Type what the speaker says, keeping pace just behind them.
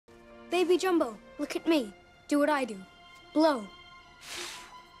Baby Jumbo, look at me. Do what I do. Blow.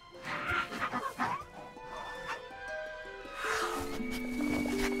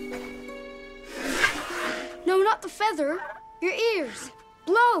 No, not the feather. Your ears.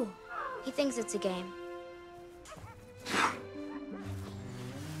 Blow. He thinks it's a game.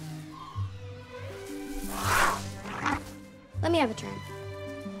 Let me have a turn.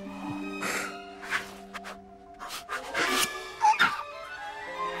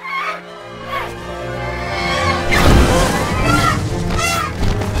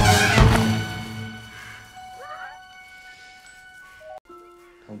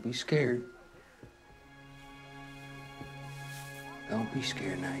 Don't be scared. Don't be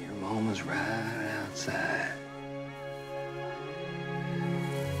scared now. Your mama's right outside.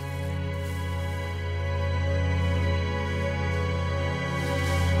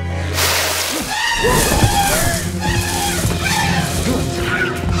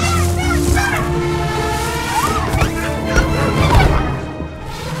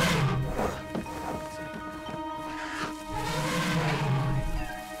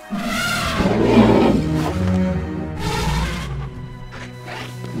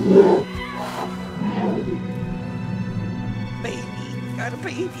 Got a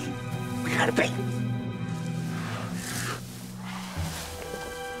baby. We got a baby.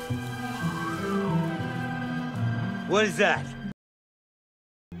 What is that?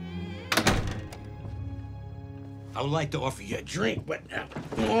 I would like to offer you a drink, but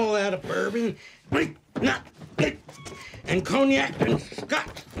all out of bourbon, and cognac and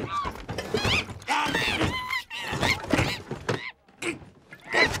scotch.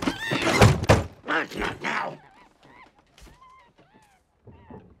 Not now.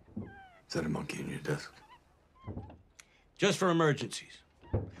 Is that a monkey in your desk? Just for emergencies.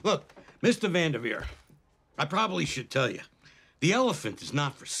 Look, Mr. Vandevere, I probably should tell you, the elephant is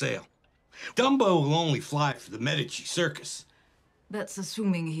not for sale. Dumbo will only fly for the Medici circus. That's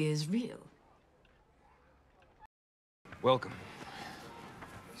assuming he is real. Welcome.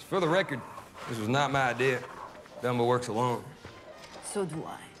 For the record, this was not my idea. Dumbo works alone. So do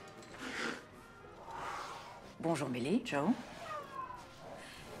I. Bonjour, Billy, Joe.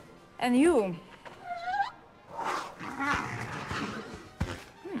 And you?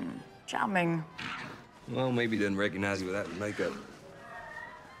 Charming. Well, maybe he doesn't recognize you without his makeup.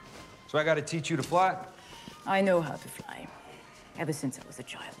 So I gotta teach you to fly? I know how to fly. Ever since I was a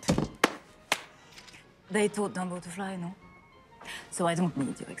child. They taught Dumbo to fly, no? So I don't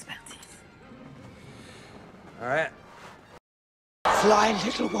need your expertise. All right. Fly,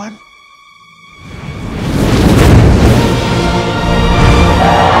 little one.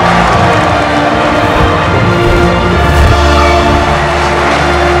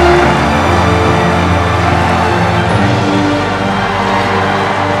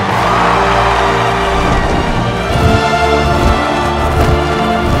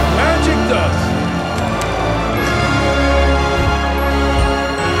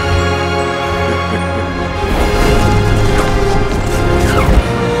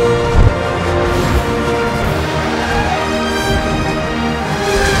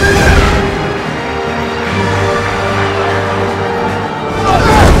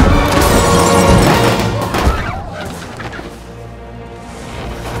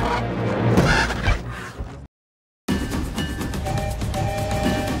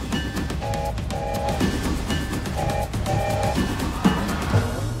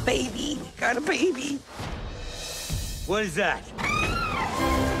 Baby, got a baby. What is that?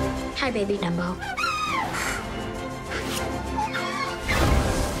 Hi, baby Dumbo.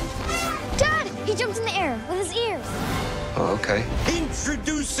 Dad! He jumped in the air with his ears. Oh, okay.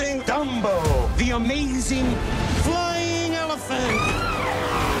 Introducing Dumbo, the amazing flying elephant.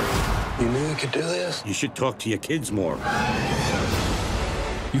 You knew you could do this? You should talk to your kids more.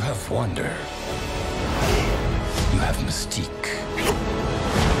 You have wonder. You have mystique.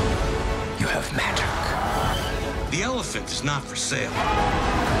 You have magic. The elephant is not for sale.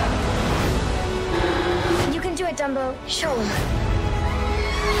 You can do it, Dumbo. Show him.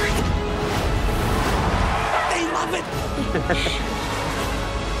 They love it.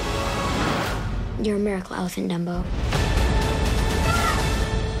 You're a miracle elephant, Dumbo.